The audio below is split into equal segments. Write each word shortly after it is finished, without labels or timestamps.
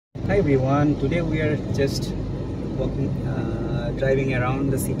Hi everyone, today we are just walking, driving around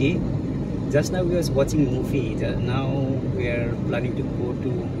the city. Just now we was watching movie. Now we are planning to go to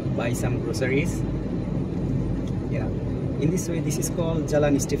buy some groceries. Yeah, in this way, this is called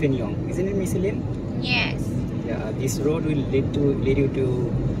Jalan Stephen Yong, isn't it, Miss Elaine? Yes. Yeah, this road will lead you to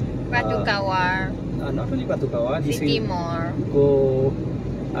Batu Kawar. Not only Batu Kawar, this City will Mall. go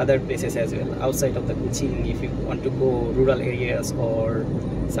other places as well outside of the Kuching. If you want to go rural areas or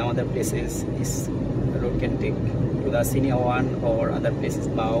some other places, this road can take to the senior one or other places,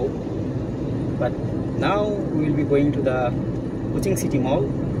 Bao. But now we will be going to the Kuching City Mall.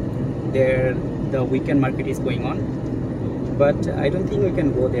 There the weekend market is going on, but I don't think we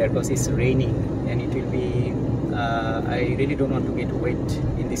can go there because it's raining and it will be I really don't want to get wet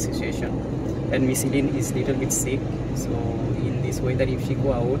in this situation, and Miss Elaine is little bit sick, so in this weather if she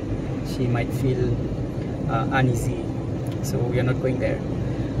go out she might feel uneasy, so we are not going there.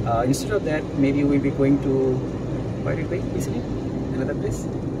 Instead of that, maybe we'll be going to, where are we going, Miss Elaine? Another place?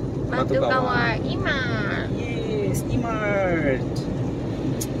 Batu Kawar, Immerse. Yes, Immerse.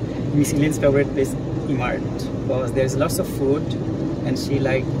 Miss Elaine's favorite place, Immerse, because there's lots of food and she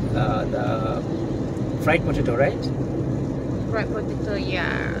like the fried potato, right? Fried potato,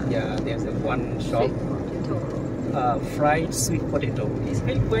 yeah. Yeah, there's one shop. Sweet potato. Fried sweet potato. It's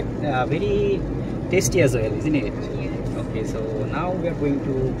very quite very tasty as well, isn't it? Yes. Okay, so now we are going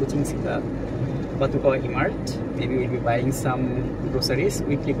to Kuching Batu Kawar Immerse. Maybe we'll be buying some groceries,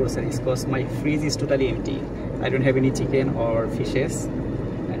 weekly groceries, because my fridge is totally empty. I don't have any chicken or fishes.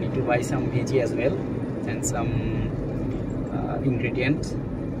 I need to buy some veggie as well and some ingredients,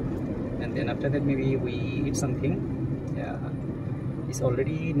 and then after that maybe we eat something. Yeah, it's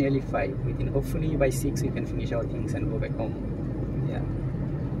already nearly 5. Hopefully by 6 we can finish our things and go back home. Yeah,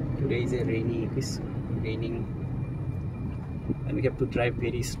 today is it's raining and we have to drive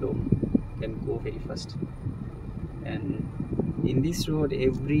very slow and go very fast, and in this road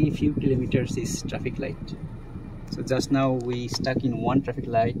every few kilometers is traffic light. So just now we stuck in one traffic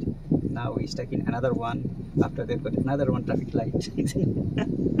light, now we stuck in another one, after that got another one traffic light.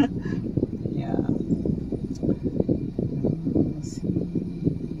 Yeah.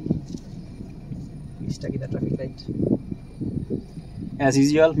 We stuck in the traffic light. As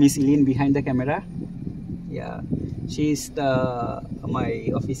usual, Miss Elaine behind the camera. Yeah, she's my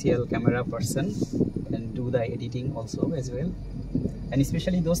official camera person and do the editing also as well. And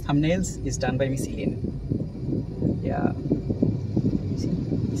especially those thumbnails is done by Miss Elaine. Yeah, you see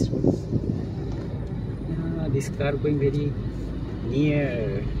this road. This car going very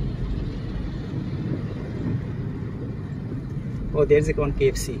near. Oh, there's a one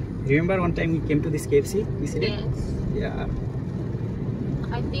KFC. Remember one time we came to this KFC? Miss Elaine? Yes. Yeah.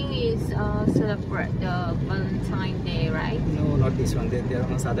 I think it's celebrate the Valentine's Day, right? No, not this one. There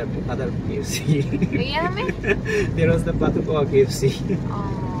was other KFC. Yeah, man. There was the Batu Kawar KFC.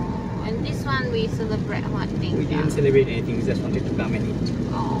 Oh, and this one we celebrate what thing? We didn't celebrate anything. We just wanted to come and eat.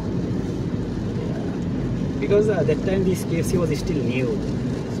 Oh. Yeah. Because that time this KFC was still new,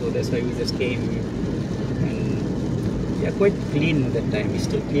 so that's why we just came. And yeah, quite clean that time. It's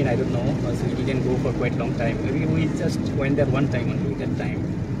still clean. I don't know, because we didn't go for quite long time. Maybe we just went there one time only that time.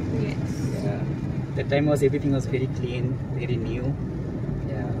 Yes. Yeah. That time everything was very clean, very new.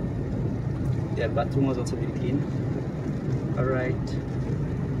 Yeah. Their bathroom was also very clean. Alright.